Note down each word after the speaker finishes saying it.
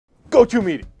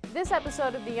GoToMeeting. This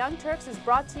episode of the Young Turks is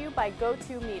brought to you by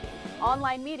GoToMeeting.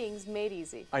 Online meetings made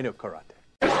easy. I know karate.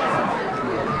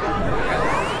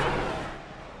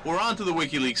 We're on to the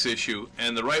WikiLeaks issue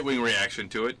and the right-wing reaction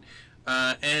to it.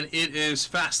 And it is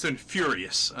fast and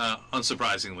furious,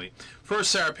 unsurprisingly.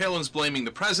 First, Sarah Palin's blaming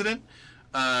the president.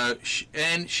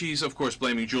 And she's, of course,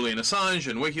 blaming Julian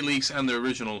Assange and WikiLeaks and the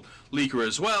original leaker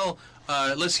as well.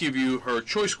 Let's give you her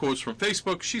choice quotes from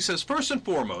Facebook. She says, first and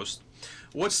foremost,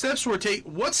 what steps were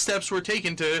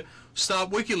taken to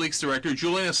stop WikiLeaks director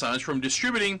Julian Assange from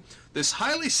distributing this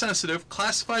highly sensitive,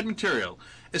 classified material,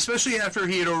 especially after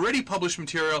he had already published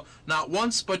material not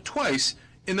once but twice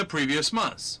in the previous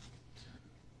months?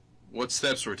 What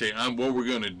steps were taken? What we're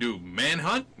going to do?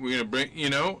 Manhunt? We're going to bring, you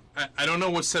know, I don't know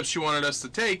what steps she wanted us to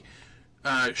take.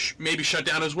 Maybe shut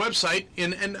down his website,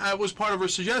 and that was part of her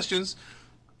suggestions.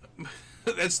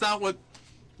 That's not what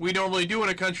we normally do in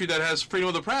a country that has freedom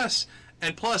of the press.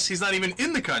 And plus, he's not even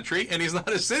in the country, and he's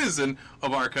not a citizen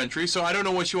of our country. So I don't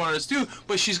know what she wanted us to do,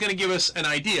 but she's going to give us an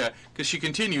idea, because she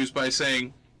continues by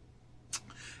saying,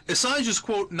 Assange is,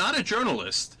 quote, not a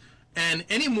journalist, and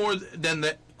any more than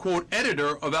the, quote,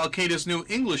 editor of Al-Qaeda's new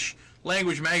English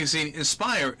language magazine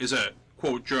Inspire is a,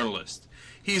 quote, journalist.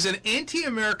 He's an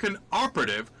anti-American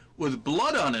operative with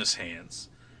blood on his hands.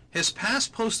 His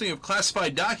past posting of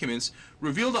classified documents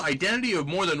revealed the identity of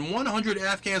more than 100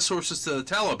 Afghan sources to the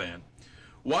Taliban.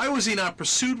 Why was he not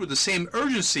pursued with the same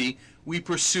urgency we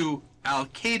pursue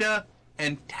Al-Qaeda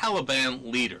and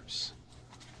Taliban leaders?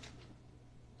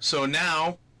 So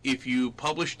now, if you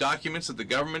publish documents that the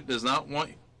government does not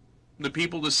want the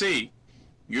people to see,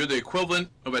 you're the equivalent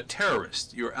of a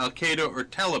terrorist. You're Al-Qaeda or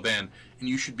Taliban, and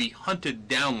you should be hunted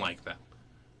down like that.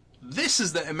 This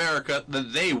is the America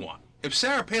that they want. If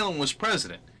Sarah Palin was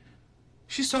president,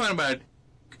 she's talking about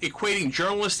equating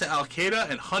journalists to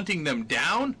Al-Qaeda and hunting them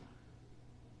down?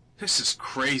 This is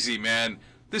crazy, man.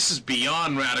 This is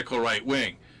beyond radical right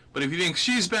wing. But if you think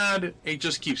she's bad, it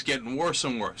just keeps getting worse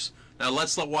and worse. Now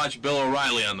let's watch Bill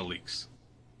O'Reilly on the leaks.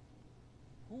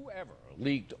 Whoever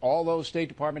leaked all those State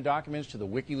Department documents to the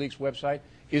WikiLeaks website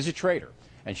is a traitor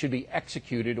and should be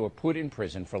executed or put in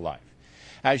prison for life.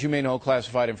 As you may know,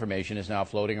 classified information is now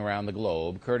floating around the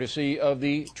globe courtesy of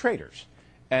the traitors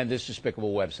and this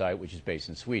despicable website, which is based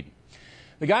in Sweden.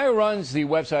 The guy who runs the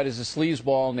website is a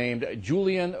sleazeball named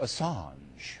Julian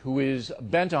Assange, who is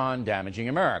bent on damaging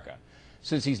America.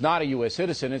 Since he's not a U.S.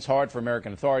 citizen, it's hard for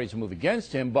American authorities to move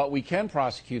against him, but we can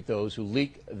prosecute those who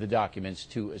leak the documents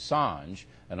to Assange,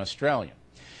 an Australian.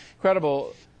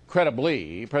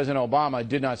 Credibly, President Obama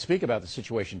did not speak about the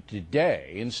situation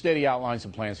today. Instead, he outlined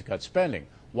some plans to cut spending.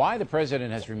 Why the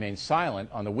president has remained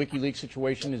silent on the WikiLeaks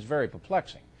situation is very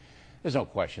perplexing. There's no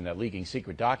question that leaking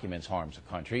secret documents harms a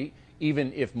country,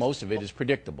 even if most of it is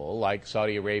predictable, like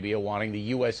Saudi Arabia wanting the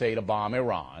USA to bomb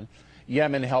Iran,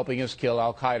 Yemen helping us kill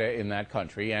al-Qaeda in that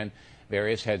country, and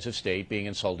various heads of state being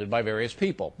insulted by various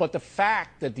people. But the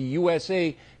fact that the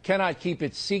USA cannot keep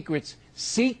its secrets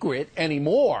secret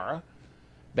anymore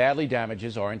badly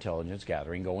damages our intelligence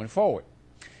gathering going forward.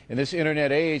 In this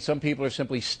internet age, some people are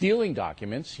simply stealing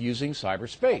documents using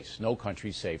cyberspace. No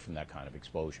country is safe from that kind of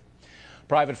exposure.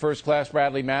 Private First Class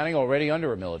Bradley Manning, already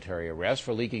under a military arrest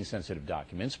for leaking sensitive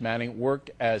documents. Manning worked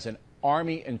as an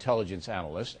Army intelligence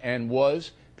analyst and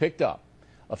was picked up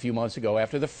a few months ago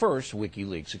after the first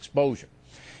WikiLeaks exposure.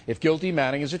 If guilty,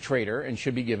 Manning is a traitor and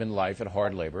should be given life at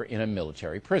hard labor in a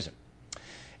military prison.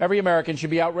 Every American should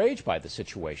be outraged by the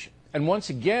situation. And once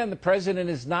again, the president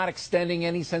is not extending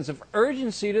any sense of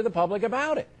urgency to the public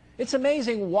about it. It's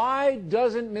amazing. Why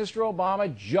doesn't Mr.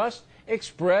 Obama just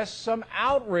express some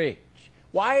outrage?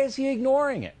 Why is he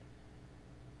ignoring it?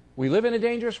 We live in a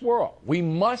dangerous world. We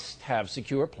must have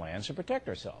secure plans to protect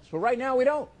ourselves. But right now we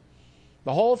don't.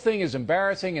 The whole thing is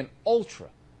embarrassing and ultra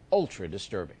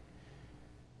disturbing.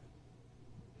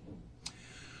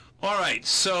 All right,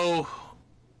 so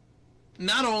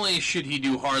not only should he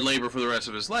do hard labor for the rest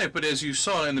of his life, but as you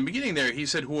saw in the beginning there, he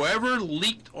said whoever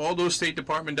leaked all those State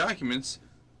Department documents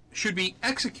should be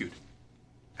executed.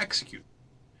 Executed.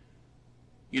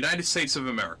 United States of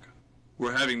America.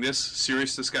 We're having this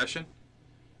serious discussion.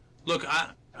 Look,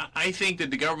 I think that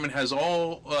the government has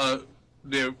all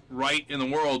the right in the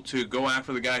world to go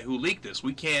after the guy who leaked this.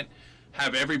 We can't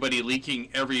have everybody leaking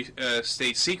every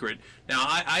state secret. Now,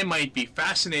 I might be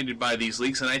fascinated by these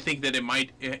leaks, and I think that it might,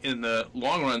 in the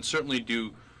long run, certainly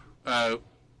do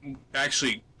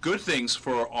actually good things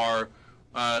for our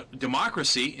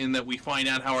democracy, in that we find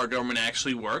out how our government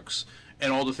actually works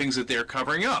and all the things that they're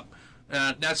covering up.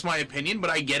 That's my opinion, but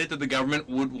I get it that the government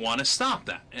would want to stop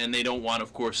that, and they don't want,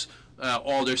 of course,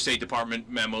 all their State Department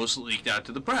memos leaked out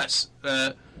to the press.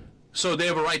 So they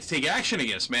have a right to take action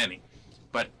against Manning.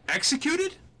 But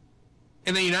executed?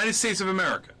 In the United States of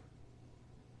America.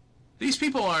 These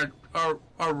people are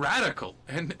radical.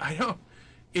 And I don't...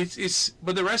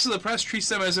 But the rest of the press treats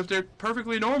them as if they're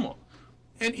perfectly normal.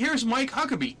 And here's Mike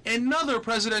Huckabee, another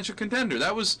presidential contender.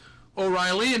 That was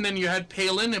O'Reilly, and then you had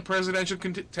Palin, a presidential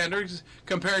contender,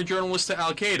 comparing journalists to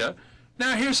Al-Qaeda.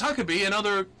 Now here's Huckabee,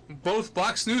 another both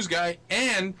Fox News guy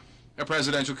and a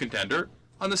presidential contender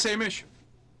on the same issue.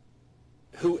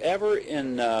 Whoever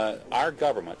in our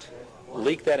government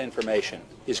leaked that information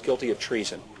is guilty of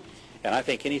treason. And I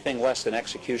think anything less than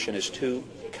execution is too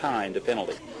kind a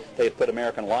penalty. They have put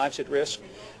American lives at risk.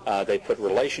 They put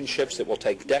relationships that will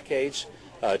take decades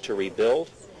to rebuild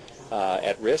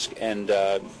at risk. And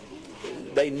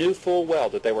they knew full well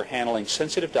that they were handling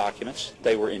sensitive documents.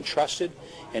 They were entrusted.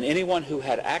 And anyone who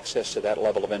had access to that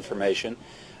level of information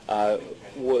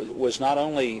was not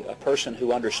only a person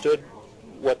who understood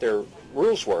what their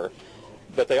rules were,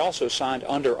 but they also signed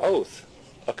under oath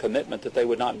a commitment that they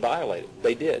would not violate it.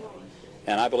 They did.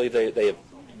 And I believe they have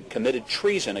committed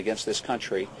treason against this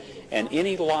country, and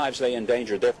any lives they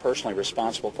endangered, they're personally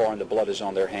responsible for, and the blood is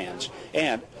on their hands.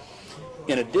 And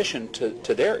in addition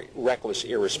to their reckless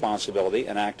irresponsibility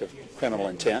and act of criminal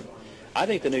intent, I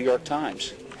think the New York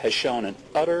Times has shown an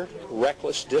utter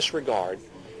reckless disregard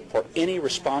for any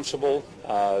responsible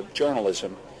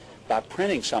journalism by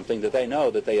printing something that they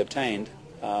know that they obtained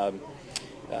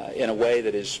in a way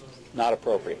that is not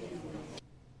appropriate.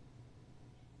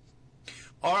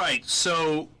 All right,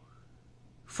 so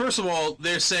first of all,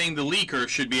 they're saying the leaker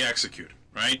should be executed,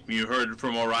 right? You heard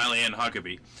from O'Reilly and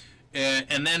Huckabee.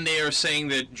 And then they are saying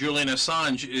that Julian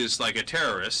Assange is like a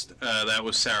terrorist. That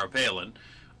was Sarah Palin.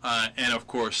 And, of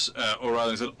course,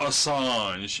 O'Reilly said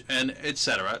Assange, and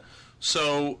etc.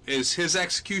 So is his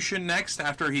execution next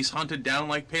after he's hunted down,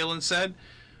 like Palin said?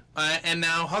 And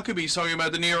now Huckabee's talking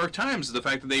about the New York Times, the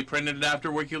fact that they printed it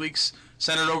after WikiLeaks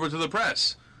sent it over to the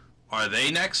press. Are they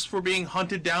next for being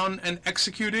hunted down and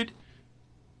executed?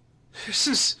 This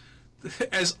is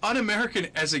as un-American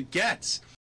as it gets.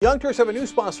 Young Turks have a new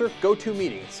sponsor,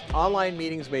 GoToMeetings. Online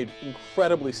meetings made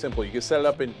incredibly simple. You can set it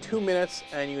up in 2 minutes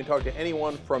and you can talk to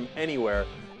anyone from anywhere.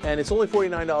 And it's only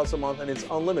 $49 a month and it's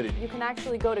unlimited. You can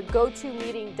actually go to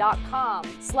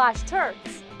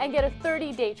gotomeeting.com/Turks and get a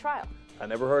 30-day trial. I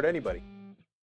never heard anybody.